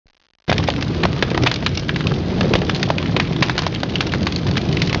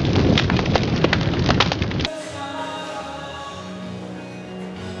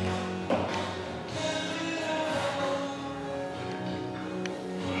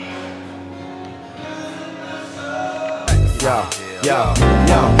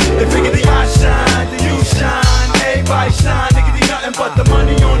If Biggity I shine, then you shine. Everybody shine, nigga, nothing but the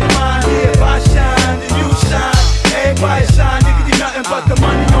money on the mind. Yeah, if I shine, then you shine. Everybody shine, nigga, nothing but the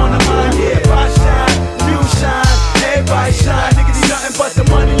money on the mind. Yeah, if I shine, then you shine. Everybody shine, nigga, nothing but the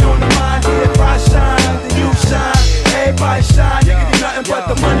money on the mind. Yeah, if I shine, then you shine. Everybody shine, nigga, nothing but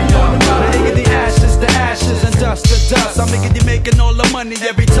the money on the mind. Nigga, the ashes and dust to dust. I'm nigga, making all the money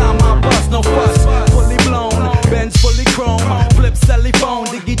every time I bust. No fuss, fully blown, Benz fully chrome, flip celly phone,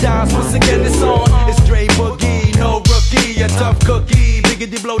 Diggy dies once again it's on. It's Dre Boogie, no rookie, a tough cookie.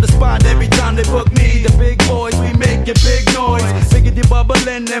 Biggity blow the spot every time they book me. The big boys, we making big noise. Biggity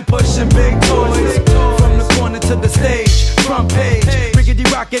bubbling and pushing big toys. From the corner to the stage, front page. Biggity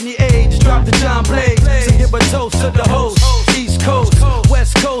rockin' the age, drop the John Blaze. So give a toast to the host. East Coast,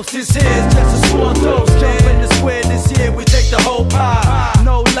 West Coast is here, just a small dose. Jump in the square this year, we take the whole pie.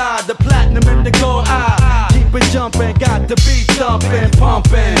 No lie, the platinum and the gold eye. Keep it jumping, got the beat thumping,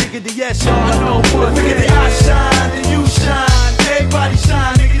 pumping. Biggity, yes, y'all, I know one thing. Biggity, I shine, then you shine. Everybody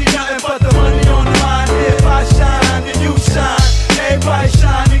shine, nigga, nothing but the money on the mind. Yeah, if I shine, then you shine. Everybody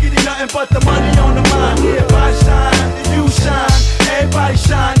shine, nigga, nothing but the money on the mind. Yeah, if I shine, then you shine. Everybody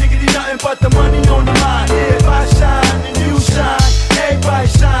shine, nigga, nothing but the money on the mind. Yeah, if I shine, then you shine. Everybody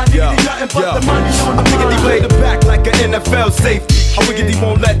shine, nigga, nothing but the money on the mind. Biggity play the back like an NFL safety. I Biggity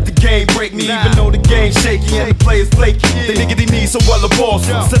won't let the game break me, even though the game's shaky and the players flaky. The Biggity needs some well boss.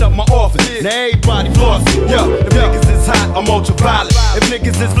 Set up my office, now everybody floss. If niggas is hot, I'm ultraviolet. If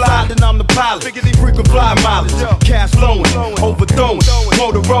niggas is fly, then I'm the pilot. Frequent fly mileage, cash flowing, overthrowing,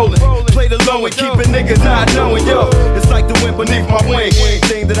 motor rolling. Play the low and keep a nigga not knowing. It's like the wind beneath my wing.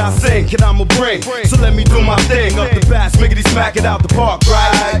 Anything that I sing, can I'ma bring. So let me do my thing. Up the bass, Biggity smack it out the park,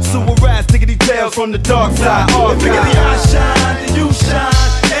 right? Sewer rats, Biggity tales from the dark side. If Biggity I shine, then you shine.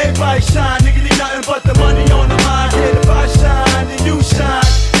 Everybody shine, nigga, nothing but the money on the mind. Yeah, if I shine, then you shine.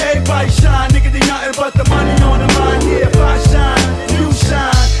 Everybody shine, nigga, nothing but the money on the mind. Yeah, if I shine, then you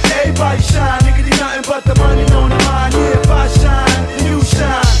shine. Everybody shine, nigga, nothing but the money on the mind. Yeah, if I shine, then you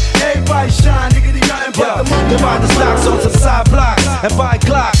shine. Everybody shine, nigga, nothing but the money. Divide the stocks on some side blocks and buy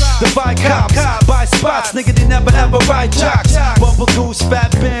clocks, divide cops, buy spots. Nigga, they never ever ride jocks. Bubble goose,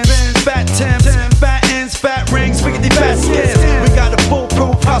 fat bins, fat Timbs, fat ends, fat rings, Biggity fat skins. We got a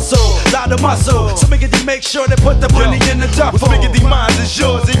foolproof hustle, lot of muscle. So Biggity make sure they put the money in the duffel. What's Biggity mine is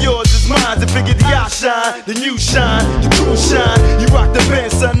yours and yours is mine. If Biggity I shine, then you shine, the crew shine. You rock the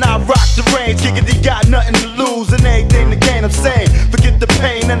band, son, I rock the range. Biggity got nothing to lose and everything to gain. I'm saying, forget the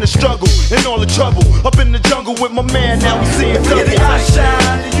pain and the struggle and all the trouble. Up in the jungle with my man, now we see it. Biggity I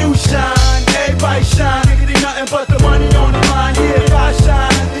shine, then you shine. Everybody shine, nigga, nothing but the money on the